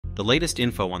The latest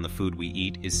info on the food we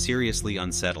eat is seriously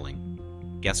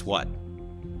unsettling. Guess what?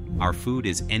 Our food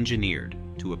is engineered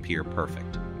to appear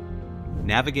perfect.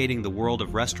 Navigating the world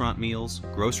of restaurant meals,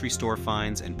 grocery store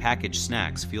finds, and packaged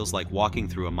snacks feels like walking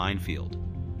through a minefield.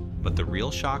 But the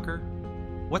real shocker?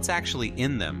 What's actually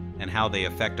in them and how they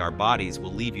affect our bodies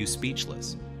will leave you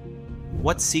speechless.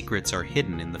 What secrets are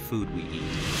hidden in the food we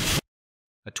eat?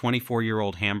 A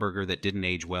 24-year-old hamburger that didn't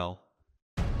age well?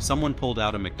 Someone pulled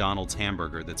out a McDonald's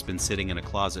hamburger that's been sitting in a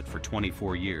closet for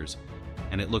 24 years,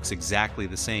 and it looks exactly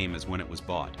the same as when it was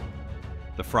bought.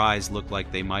 The fries look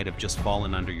like they might have just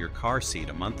fallen under your car seat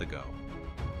a month ago.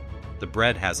 The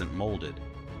bread hasn't molded,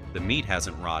 the meat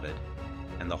hasn't rotted,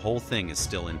 and the whole thing is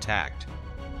still intact.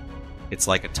 It's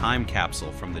like a time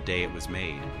capsule from the day it was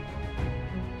made.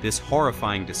 This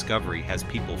horrifying discovery has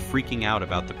people freaking out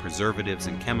about the preservatives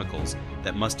and chemicals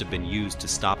that must have been used to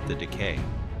stop the decay.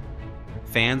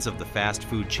 Fans of the fast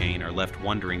food chain are left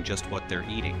wondering just what they're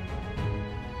eating.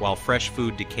 While fresh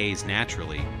food decays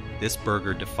naturally, this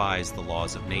burger defies the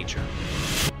laws of nature.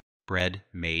 Bread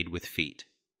made with feet.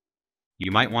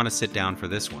 You might want to sit down for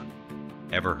this one.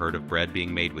 Ever heard of bread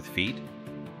being made with feet?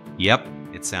 Yep,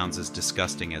 it sounds as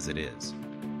disgusting as it is.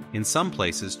 In some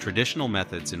places, traditional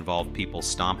methods involve people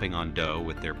stomping on dough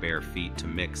with their bare feet to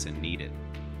mix and knead it.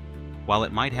 While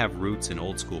it might have roots in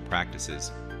old-school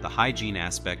practices, the hygiene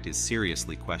aspect is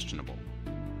seriously questionable.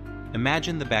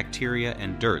 Imagine the bacteria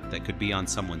and dirt that could be on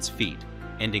someone's feet,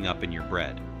 ending up in your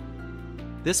bread.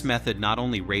 This method not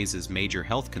only raises major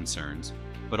health concerns,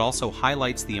 but also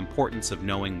highlights the importance of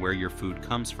knowing where your food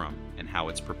comes from and how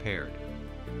it's prepared.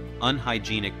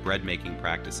 Unhygienic bread-making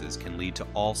practices can lead to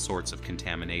all sorts of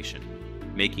contamination,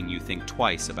 making you think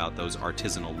twice about those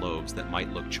artisanal loaves that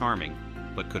might look charming,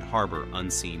 but could harbor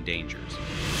unseen dangers.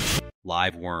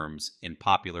 Live worms in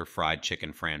popular fried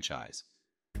chicken franchise.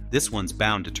 This one's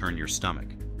bound to turn your stomach.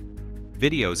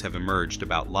 Videos have emerged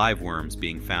about live worms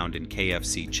being found in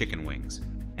KFC chicken wings,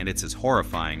 and it's as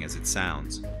horrifying as it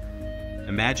sounds.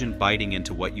 Imagine biting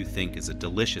into what you think is a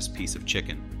delicious piece of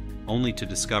chicken, only to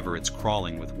discover it's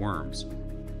crawling with worms.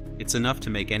 It's enough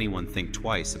to make anyone think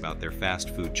twice about their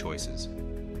fast food choices.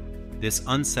 This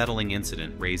unsettling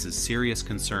incident raises serious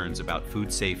concerns about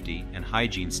food safety and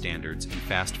hygiene standards in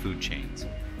fast food chains.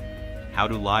 How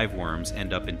do live worms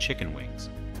end up in chicken wings?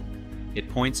 It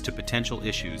points to potential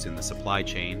issues in the supply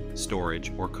chain,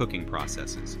 storage, or cooking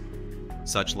processes.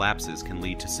 Such lapses can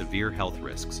lead to severe health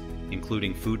risks,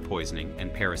 including food poisoning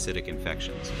and parasitic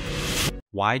infections.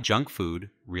 Why junk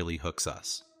food really hooks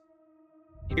us.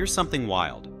 Here's something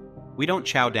wild. We don't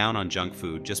chow down on junk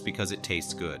food just because it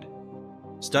tastes good.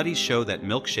 Studies show that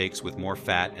milkshakes with more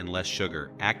fat and less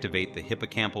sugar activate the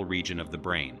hippocampal region of the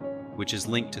brain, which is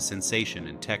linked to sensation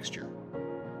and texture.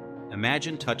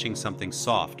 Imagine touching something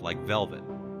soft like velvet.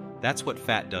 That's what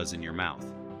fat does in your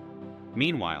mouth.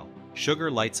 Meanwhile, sugar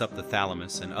lights up the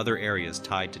thalamus and other areas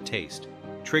tied to taste,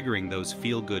 triggering those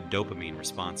feel-good dopamine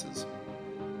responses.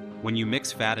 When you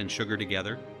mix fat and sugar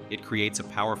together, it creates a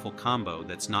powerful combo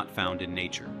that's not found in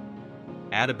nature.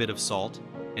 Add a bit of salt,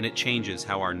 and it changes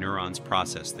how our neurons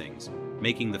process things,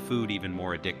 making the food even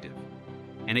more addictive.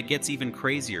 And it gets even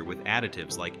crazier with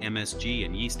additives like MSG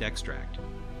and yeast extract.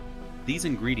 These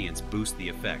ingredients boost the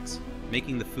effects,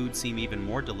 making the food seem even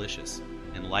more delicious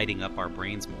and lighting up our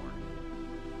brains more.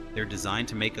 They're designed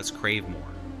to make us crave more,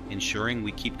 ensuring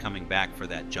we keep coming back for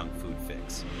that junk food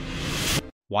fix.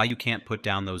 Why you can't put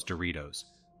down those Doritos.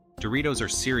 Doritos are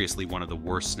seriously one of the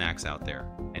worst snacks out there,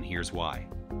 and here's why.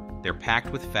 They're packed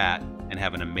with fat and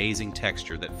have an amazing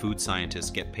texture that food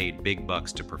scientists get paid big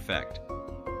bucks to perfect.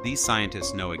 These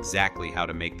scientists know exactly how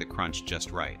to make the crunch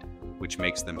just right, which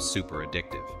makes them super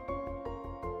addictive.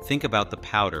 Think about the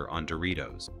powder on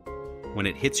Doritos. When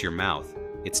it hits your mouth,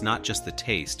 it's not just the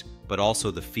taste, but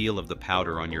also the feel of the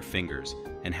powder on your fingers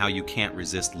and how you can't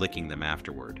resist licking them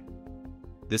afterward.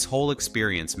 This whole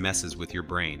experience messes with your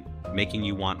brain, making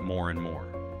you want more and more.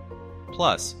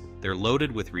 Plus, they're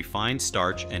loaded with refined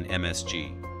starch and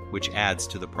MSG, which adds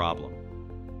to the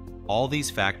problem. All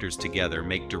these factors together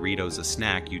make Doritos a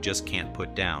snack you just can't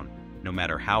put down, no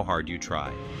matter how hard you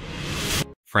try.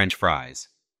 French fries.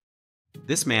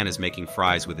 This man is making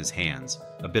fries with his hands,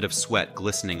 a bit of sweat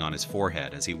glistening on his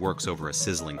forehead as he works over a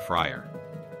sizzling fryer.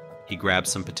 He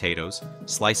grabs some potatoes,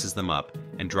 slices them up,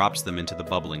 and drops them into the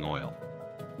bubbling oil.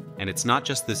 And it's not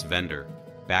just this vendor,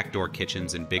 backdoor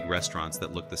kitchens and big restaurants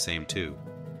that look the same too.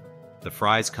 The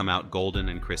fries come out golden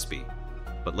and crispy,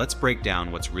 but let's break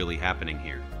down what's really happening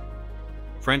here.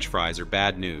 French fries are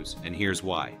bad news, and here's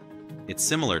why. It's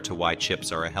similar to why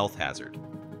chips are a health hazard.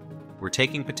 We're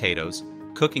taking potatoes,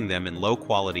 cooking them in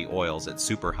low-quality oils at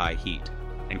super high heat,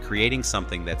 and creating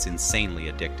something that's insanely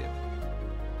addictive.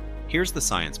 Here's the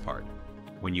science part.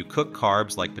 When you cook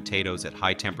carbs like potatoes at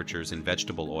high temperatures in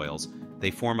vegetable oils,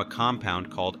 they form a compound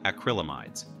called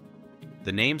acrylamides.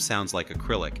 The name sounds like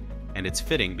acrylic, and it's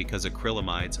fitting because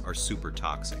acrylamides are super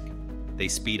toxic. They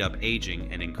speed up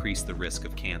aging and increase the risk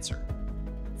of cancer.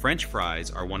 French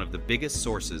fries are one of the biggest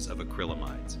sources of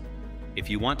acrylamides. If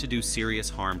you want to do serious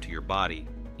harm to your body,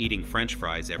 eating French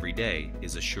fries every day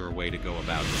is a sure way to go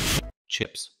about it.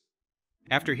 Chips.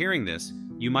 After hearing this,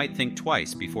 you might think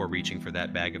twice before reaching for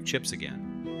that bag of chips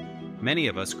again. Many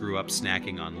of us grew up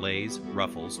snacking on Lay's,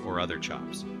 Ruffles, or other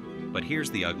chops. But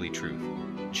here's the ugly truth.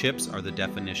 Chips are the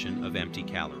definition of empty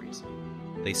calories.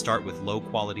 They start with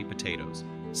low-quality potatoes,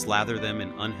 slather them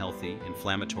in unhealthy,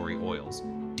 inflammatory oils,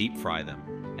 deep fry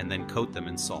them, and then coat them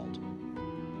in salt.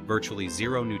 Virtually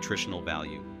zero nutritional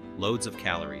value, loads of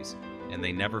calories, and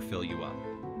they never fill you up.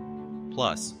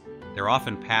 Plus, they're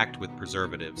often packed with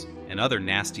preservatives and other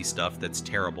nasty stuff that's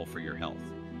terrible for your health.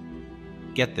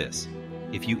 Get this.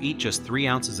 If you eat just 3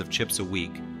 ounces of chips a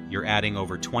week, you're adding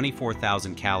over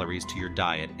 24,000 calories to your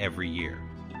diet every year.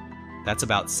 That's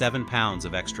about 7 pounds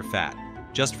of extra fat,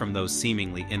 just from those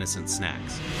seemingly innocent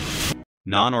snacks.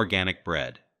 Non-organic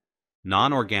bread.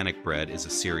 Non-organic bread is a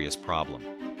serious problem.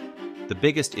 The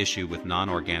biggest issue with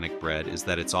non-organic bread is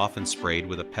that it's often sprayed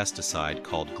with a pesticide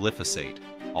called glyphosate,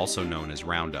 also known as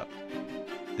Roundup.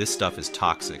 This stuff is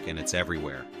toxic and it's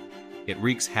everywhere. It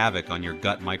wreaks havoc on your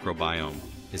gut microbiome,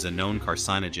 is a known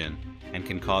carcinogen, and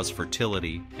can cause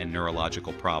fertility and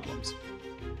neurological problems.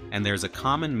 And there's a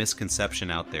common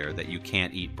misconception out there that you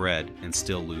can't eat bread and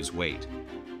still lose weight.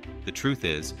 The truth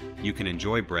is, you can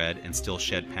enjoy bread and still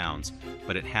shed pounds,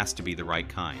 but it has to be the right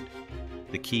kind.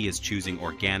 The key is choosing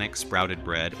organic sprouted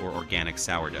bread or organic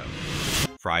sourdough.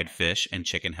 Fried fish and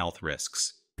chicken health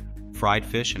risks. Fried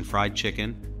fish and fried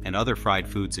chicken, and other fried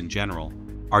foods in general,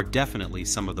 are definitely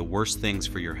some of the worst things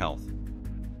for your health.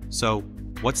 So,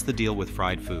 what's the deal with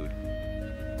fried food?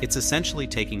 It's essentially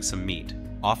taking some meat,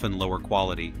 often lower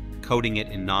quality, coating it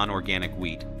in non-organic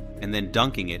wheat, and then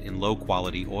dunking it in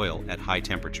low-quality oil at high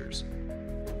temperatures.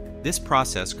 This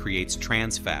process creates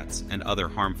trans fats and other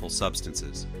harmful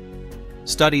substances.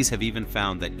 Studies have even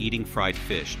found that eating fried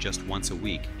fish just once a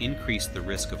week increased the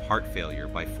risk of heart failure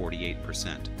by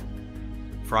 48%.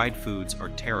 Fried foods are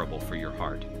terrible for your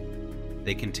heart.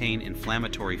 They contain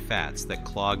inflammatory fats that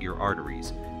clog your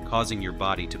arteries, causing your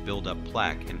body to build up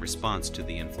plaque in response to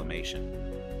the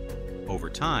inflammation. Over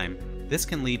time, this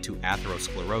can lead to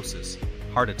atherosclerosis,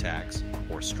 heart attacks,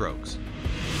 or strokes.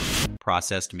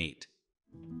 Processed meat.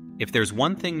 If there's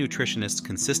one thing nutritionists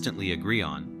consistently agree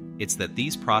on, it's that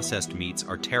these processed meats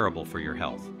are terrible for your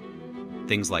health.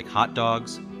 Things like hot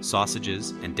dogs,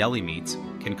 sausages, and deli meats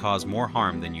can cause more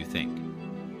harm than you think.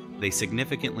 They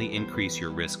significantly increase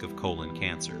your risk of colon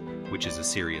cancer, which is a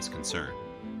serious concern.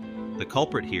 The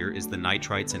culprit here is the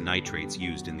nitrites and nitrates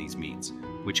used in these meats,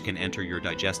 which can enter your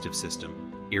digestive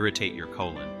system, irritate your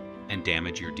colon, and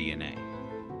damage your DNA.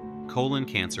 Colon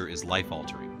cancer is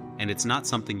life-altering, and it's not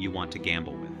something you want to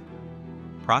gamble with.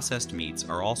 Processed meats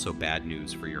are also bad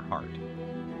news for your heart.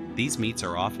 These meats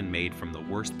are often made from the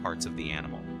worst parts of the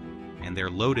animal, and they're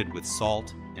loaded with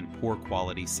salt and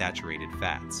poor-quality saturated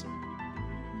fats.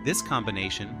 This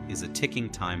combination is a ticking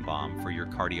time bomb for your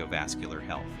cardiovascular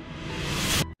health.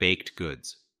 Baked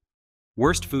goods.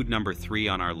 Worst food number 3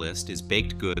 on our list is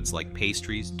baked goods like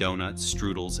pastries, donuts,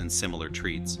 strudels, and similar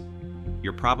treats.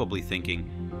 You're probably thinking,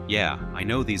 yeah, I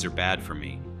know these are bad for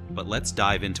me, but let's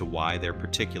dive into why they're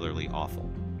particularly awful.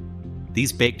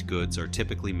 These baked goods are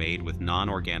typically made with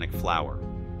non-organic flour,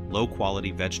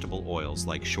 low-quality vegetable oils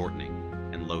like shortening,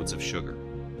 and loads of sugar.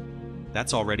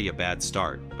 That's already a bad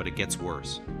start, but it gets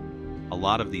worse. A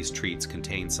lot of these treats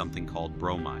contain something called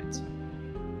bromides.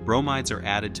 Bromides are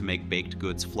added to make baked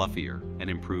goods fluffier and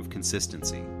improve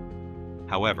consistency.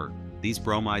 However, these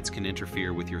bromides can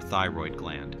interfere with your thyroid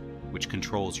gland, which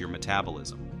controls your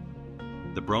metabolism.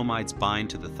 The bromides bind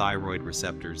to the thyroid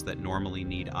receptors that normally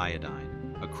need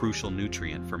iodine, a crucial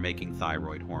nutrient for making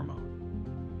thyroid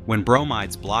hormone. When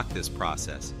bromides block this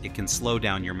process, it can slow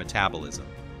down your metabolism,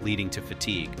 leading to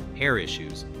fatigue, hair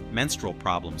issues, menstrual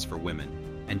problems for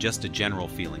women, and just a general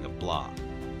feeling of blah.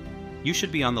 You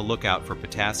should be on the lookout for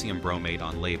potassium bromate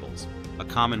on labels, a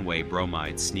common way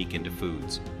bromides sneak into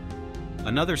foods.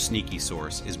 Another sneaky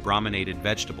source is brominated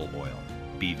vegetable oil,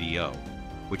 BVO,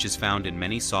 which is found in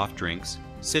many soft drinks,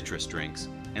 citrus drinks,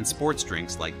 and sports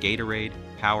drinks like Gatorade,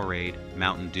 Powerade,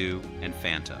 Mountain Dew, and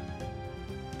Fanta.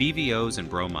 BVOs and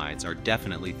bromides are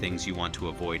definitely things you want to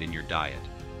avoid in your diet.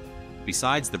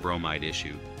 Besides the bromide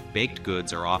issue, baked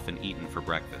goods are often eaten for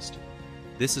breakfast.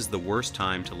 This is the worst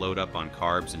time to load up on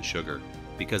carbs and sugar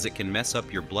because it can mess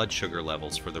up your blood sugar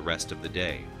levels for the rest of the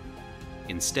day.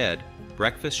 Instead,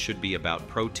 breakfast should be about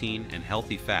protein and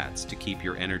healthy fats to keep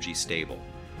your energy stable.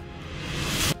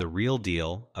 The real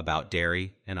deal about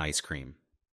dairy and ice cream.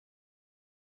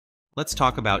 Let's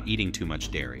talk about eating too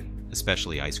much dairy,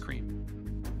 especially ice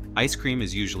cream. Ice cream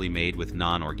is usually made with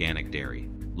non-organic dairy,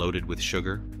 loaded with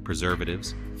sugar,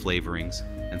 preservatives, flavorings,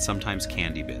 and sometimes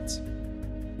candy bits.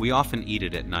 We often eat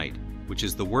it at night, which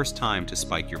is the worst time to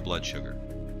spike your blood sugar.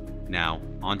 Now,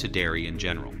 on to dairy in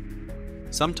general.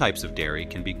 Some types of dairy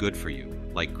can be good for you,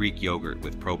 like Greek yogurt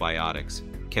with probiotics,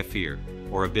 kefir,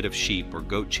 or a bit of sheep or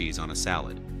goat cheese on a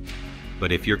salad.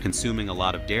 But if you're consuming a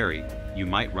lot of dairy, you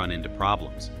might run into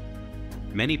problems.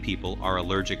 Many people are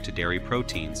allergic to dairy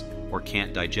proteins or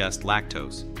can't digest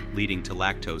lactose, leading to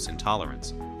lactose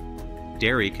intolerance.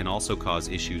 Dairy can also cause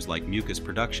issues like mucus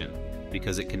production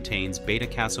because it contains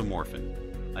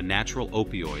beta-casomorphin, a natural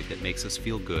opioid that makes us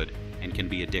feel good and can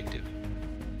be addictive.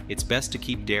 It's best to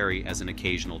keep dairy as an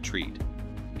occasional treat.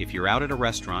 If you're out at a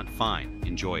restaurant, fine,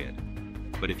 enjoy it.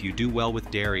 But if you do well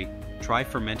with dairy, try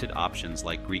fermented options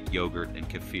like Greek yogurt and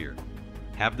kefir.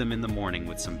 Have them in the morning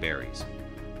with some berries.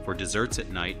 For desserts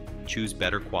at night, choose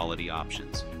better quality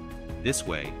options. This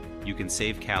way, you can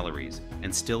save calories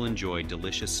and still enjoy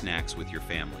delicious snacks with your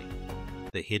family.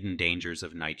 The hidden dangers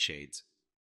of nightshades.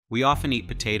 We often eat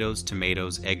potatoes,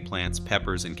 tomatoes, eggplants,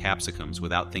 peppers, and capsicums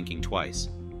without thinking twice.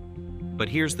 But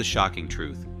here's the shocking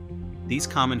truth. These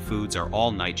common foods are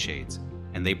all nightshades,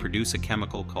 and they produce a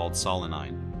chemical called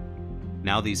solanine.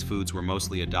 Now these foods were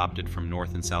mostly adopted from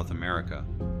North and South America,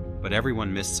 but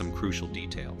everyone missed some crucial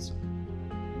details.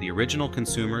 The original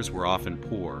consumers were often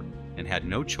poor and had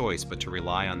no choice but to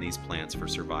rely on these plants for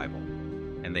survival,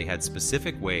 and they had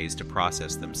specific ways to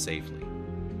process them safely.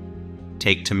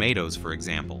 Take tomatoes, for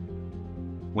example.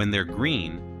 When they're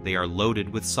green, they are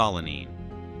loaded with solanine.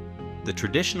 The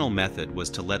traditional method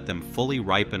was to let them fully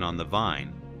ripen on the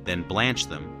vine, then blanch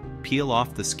them, peel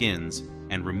off the skins,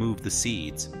 and remove the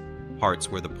seeds, parts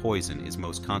where the poison is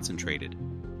most concentrated.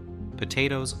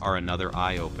 Potatoes are another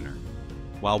eye-opener.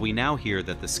 While we now hear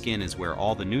that the skin is where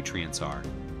all the nutrients are,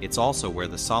 it's also where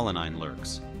the solanine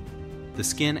lurks. The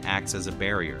skin acts as a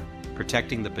barrier,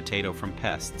 protecting the potato from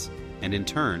pests, and in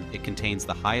turn, it contains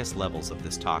the highest levels of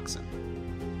this toxin.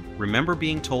 Remember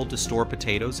being told to store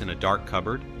potatoes in a dark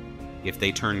cupboard? If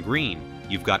they turn green,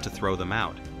 you've got to throw them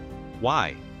out.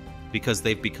 Why? Because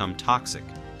they've become toxic.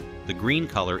 The green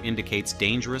color indicates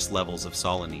dangerous levels of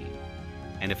solanine.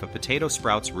 And if a potato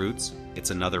sprouts roots,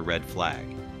 it's another red flag.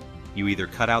 You either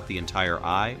cut out the entire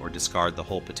eye or discard the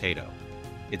whole potato.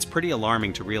 It's pretty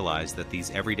alarming to realize that these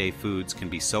everyday foods can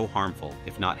be so harmful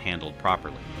if not handled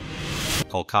properly.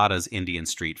 Kolkata's Indian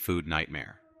street food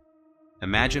nightmare.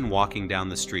 Imagine walking down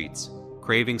the streets,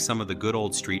 craving some of the good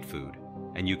old street food,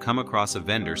 and you come across a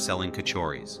vendor selling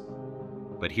kachoris.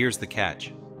 But here's the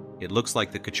catch. It looks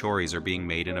like the kachoris are being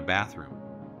made in a bathroom.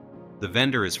 The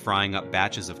vendor is frying up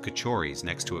batches of kachoris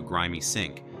next to a grimy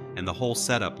sink, and the whole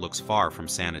setup looks far from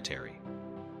sanitary.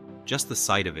 Just the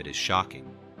sight of it is shocking.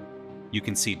 You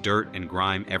can see dirt and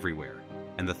grime everywhere,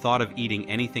 and the thought of eating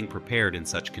anything prepared in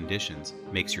such conditions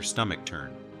makes your stomach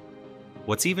turn.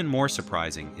 What's even more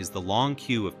surprising is the long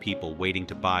queue of people waiting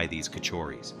to buy these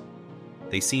kachoris.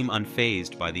 They seem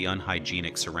unfazed by the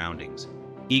unhygienic surroundings,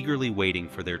 eagerly waiting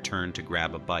for their turn to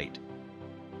grab a bite.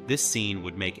 This scene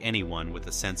would make anyone with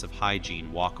a sense of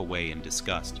hygiene walk away in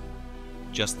disgust.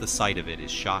 Just the sight of it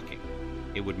is shocking.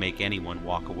 It would make anyone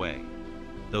walk away.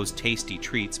 Those tasty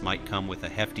treats might come with a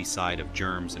hefty side of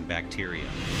germs and bacteria.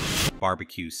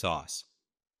 Barbecue sauce.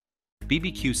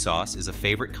 BBQ sauce is a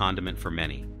favorite condiment for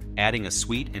many, adding a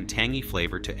sweet and tangy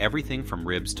flavor to everything from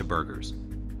ribs to burgers.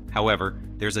 However,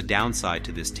 there's a downside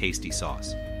to this tasty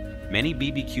sauce. Many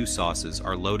BBQ sauces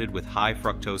are loaded with high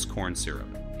fructose corn syrup,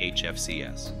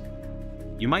 HFCS.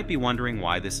 You might be wondering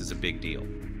why this is a big deal.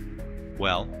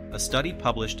 Well, a study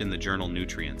published in the journal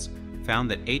Nutrients found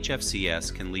that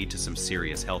HFCS can lead to some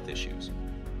serious health issues.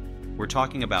 We're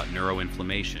talking about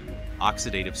neuroinflammation,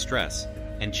 oxidative stress,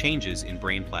 and changes in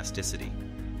brain plasticity.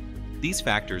 These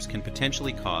factors can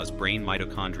potentially cause brain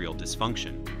mitochondrial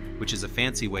dysfunction, which is a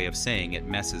fancy way of saying it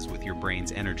messes with your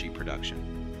brain's energy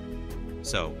production.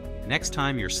 So, next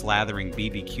time you're slathering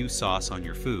BBQ sauce on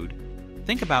your food,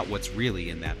 think about what's really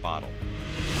in that bottle.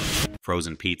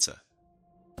 Frozen pizza.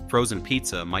 Frozen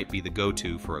pizza might be the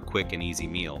go-to for a quick and easy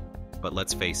meal, but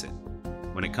let's face it,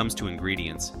 when it comes to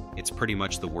ingredients, it's pretty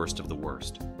much the worst of the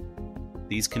worst.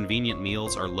 These convenient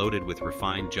meals are loaded with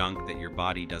refined junk that your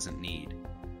body doesn't need.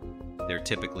 They're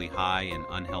typically high in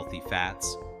unhealthy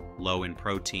fats, low in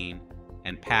protein,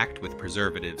 and packed with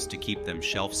preservatives to keep them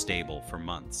shelf-stable for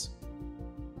months.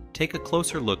 Take a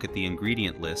closer look at the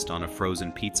ingredient list on a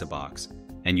frozen pizza box,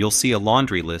 and you'll see a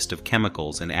laundry list of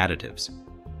chemicals and additives.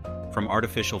 From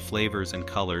artificial flavors and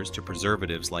colors to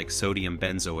preservatives like sodium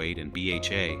benzoate and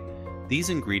BHA, these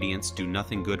ingredients do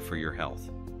nothing good for your health.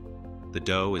 The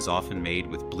dough is often made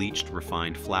with bleached,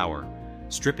 refined flour,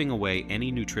 stripping away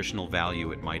any nutritional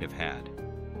value it might have had.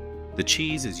 The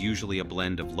cheese is usually a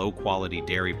blend of low-quality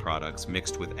dairy products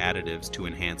mixed with additives to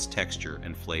enhance texture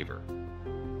and flavor.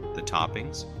 The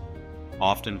toppings?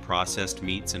 Often processed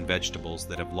meats and vegetables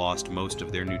that have lost most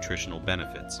of their nutritional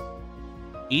benefits.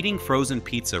 Eating frozen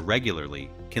pizza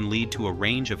regularly can lead to a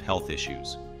range of health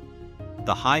issues.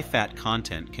 The high fat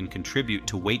content can contribute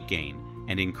to weight gain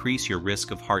and increase your risk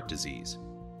of heart disease.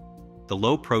 The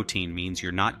low protein means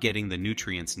you're not getting the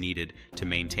nutrients needed to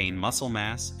maintain muscle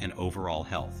mass and overall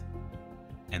health.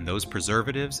 And those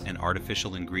preservatives and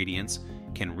artificial ingredients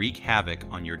can wreak havoc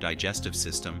on your digestive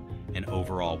system and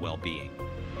overall well-being.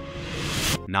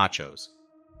 Nachos.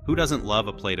 Who doesn't love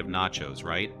a plate of nachos,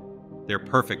 right? They're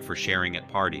perfect for sharing at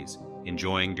parties,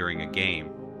 enjoying during a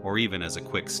game, or even as a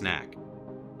quick snack.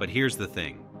 But here's the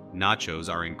thing,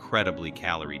 nachos are incredibly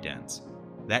calorie-dense.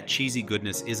 That cheesy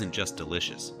goodness isn't just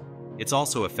delicious, it's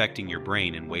also affecting your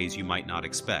brain in ways you might not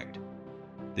expect.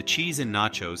 The cheese in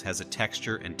nachos has a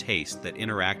texture and taste that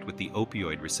interact with the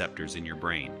opioid receptors in your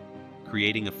brain,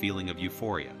 creating a feeling of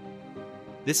euphoria.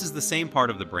 This is the same part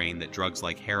of the brain that drugs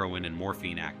like heroin and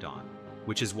morphine act on,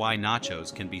 which is why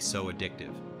nachos can be so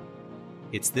addictive.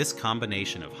 It's this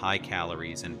combination of high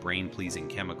calories and brain-pleasing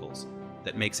chemicals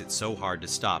that makes it so hard to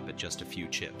stop at just a few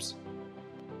chips.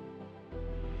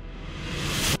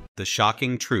 The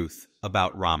shocking truth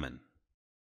about ramen.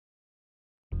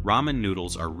 Ramen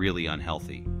noodles are really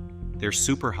unhealthy. They're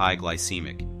super high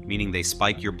glycemic, meaning they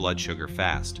spike your blood sugar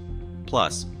fast.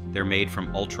 Plus, they're made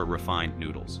from ultra-refined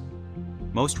noodles.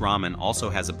 Most ramen also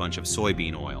has a bunch of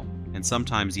soybean oil, and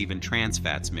sometimes even trans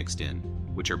fats mixed in,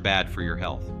 which are bad for your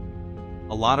health.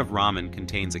 A lot of ramen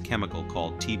contains a chemical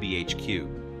called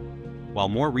TBHQ. While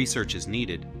more research is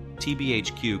needed,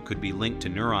 TBHQ could be linked to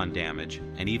neuron damage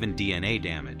and even DNA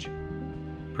damage.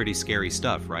 Pretty scary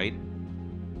stuff, right?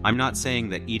 I'm not saying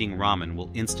that eating ramen will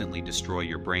instantly destroy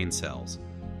your brain cells,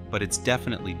 but it's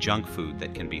definitely junk food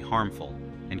that can be harmful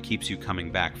and keeps you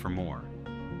coming back for more.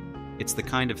 It's the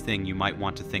kind of thing you might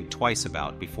want to think twice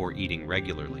about before eating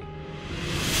regularly.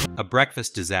 A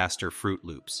breakfast disaster: Fruit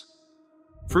Loops.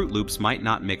 Fruit Loops might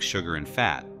not mix sugar and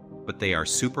fat, but they are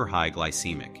super high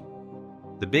glycemic.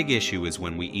 The big issue is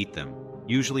when we eat them,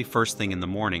 usually first thing in the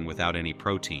morning without any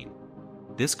protein.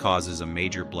 This causes a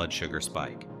major blood sugar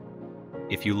spike.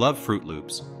 If you love Fruit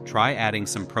Loops, try adding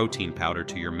some protein powder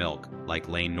to your milk, like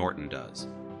Lane Norton does.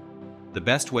 The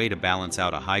best way to balance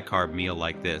out a high-carb meal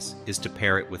like this is to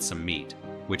pair it with some meat,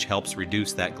 which helps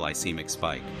reduce that glycemic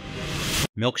spike.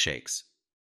 Milkshakes.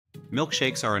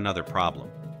 Milkshakes are another problem.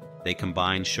 They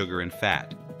combine sugar and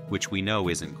fat, which we know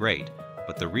isn't great,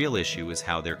 but the real issue is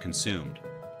how they're consumed.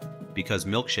 Because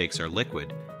milkshakes are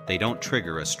liquid, they don't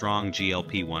trigger a strong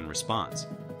GLP-1 response.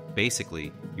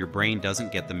 Basically, your brain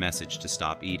doesn't get the message to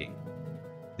stop eating.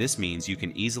 This means you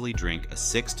can easily drink a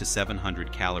 600 to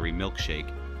 700 calorie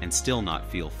milkshake and still not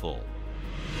feel full.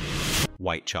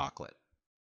 White chocolate.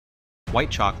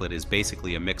 White chocolate is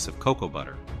basically a mix of cocoa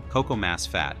butter, cocoa mass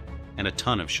fat, and a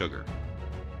ton of sugar.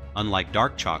 Unlike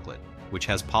dark chocolate, which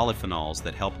has polyphenols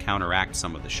that help counteract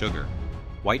some of the sugar,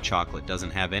 white chocolate doesn't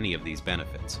have any of these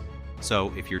benefits.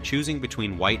 So, if you're choosing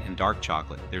between white and dark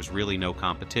chocolate, there's really no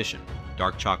competition.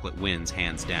 Dark chocolate wins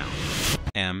hands down.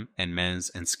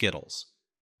 M&Ms and Skittles.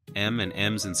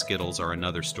 M&Ms and Skittles are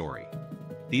another story.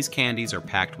 These candies are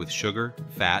packed with sugar,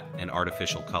 fat, and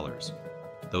artificial colors.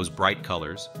 Those bright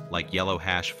colors, like yellow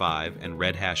hash 5 and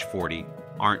red hash 40,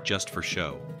 aren't just for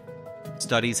show.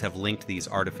 Studies have linked these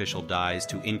artificial dyes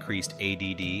to increased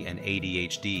ADD and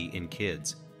ADHD in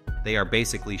kids. They are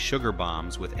basically sugar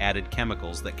bombs with added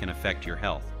chemicals that can affect your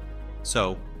health.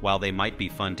 So, while they might be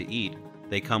fun to eat,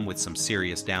 they come with some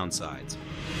serious downsides.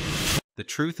 The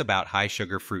truth about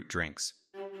high-sugar fruit drinks.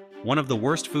 One of the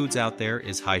worst foods out there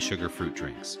is high-sugar fruit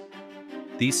drinks.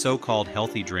 These so-called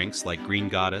healthy drinks like Green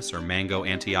Goddess or Mango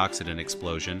Antioxidant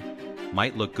Explosion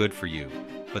might look good for you,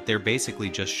 but they're basically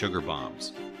just sugar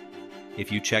bombs.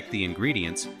 If you check the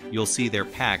ingredients, you'll see they're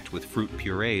packed with fruit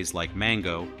purees like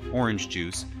mango, orange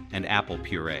juice, and apple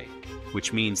puree,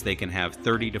 which means they can have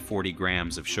 30 to 40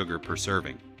 grams of sugar per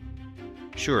serving.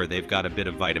 Sure, they've got a bit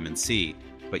of vitamin C,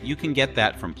 but you can get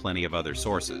that from plenty of other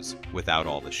sources, without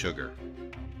all the sugar.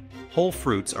 Whole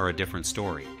fruits are a different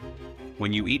story.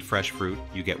 When you eat fresh fruit,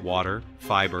 you get water,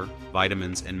 fiber,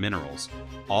 vitamins, and minerals,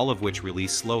 all of which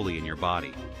release slowly in your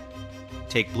body.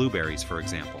 Take blueberries, for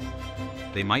example.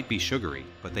 They might be sugary,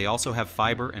 but they also have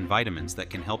fiber and vitamins that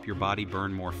can help your body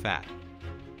burn more fat.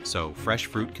 So, fresh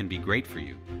fruit can be great for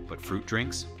you, but fruit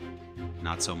drinks?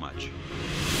 Not so much.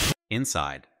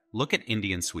 Inside, look at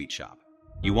Indian Sweet Shop.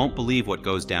 You won't believe what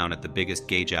goes down at the biggest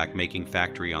gajak making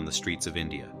factory on the streets of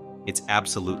India. It's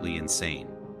absolutely insane.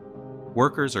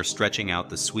 Workers are stretching out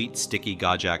the sweet, sticky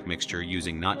gajak mixture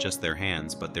using not just their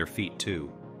hands, but their feet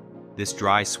too. This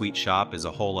dry sweet shop is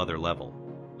a whole other level.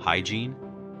 Hygiene?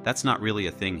 That's not really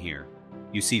a thing here.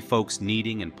 You see folks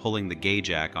kneading and pulling the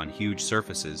gajak on huge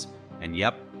surfaces, and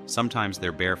yep, sometimes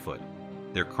they're barefoot.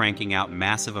 They're cranking out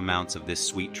massive amounts of this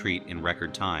sweet treat in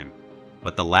record time,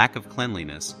 but the lack of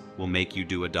cleanliness will make you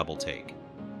do a double take.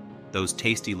 Those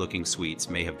tasty-looking sweets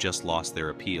may have just lost their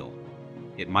appeal.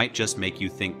 It might just make you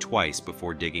think twice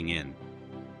before digging in.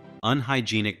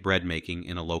 Unhygienic bread making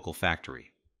in a local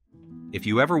factory. If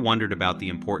you ever wondered about the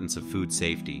importance of food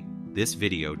safety, this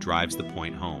video drives the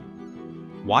point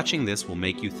home. Watching this will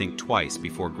make you think twice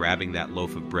before grabbing that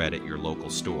loaf of bread at your local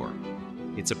store.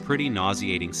 It's a pretty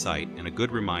nauseating sight and a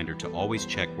good reminder to always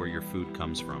check where your food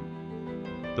comes from.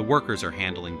 The workers are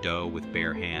handling dough with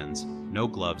bare hands, no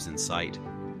gloves in sight.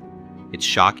 It's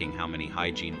shocking how many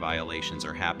hygiene violations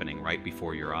are happening right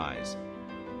before your eyes.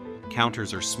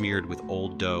 Counters are smeared with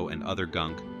old dough and other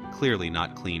gunk, clearly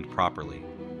not cleaned properly.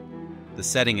 The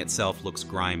setting itself looks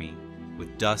grimy,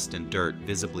 with dust and dirt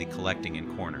visibly collecting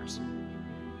in corners.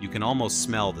 You can almost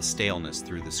smell the staleness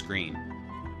through the screen.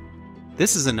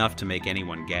 This is enough to make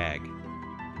anyone gag.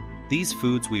 These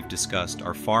foods we've discussed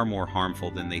are far more harmful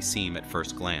than they seem at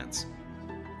first glance.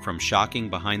 From shocking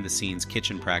behind-the-scenes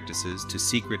kitchen practices to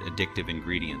secret addictive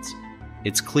ingredients,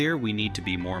 it's clear we need to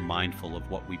be more mindful of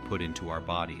what we put into our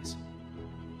bodies.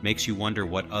 Makes you wonder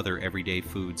what other everyday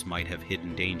foods might have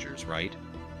hidden dangers, right?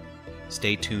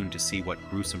 Stay tuned to see what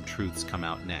gruesome truths come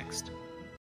out next.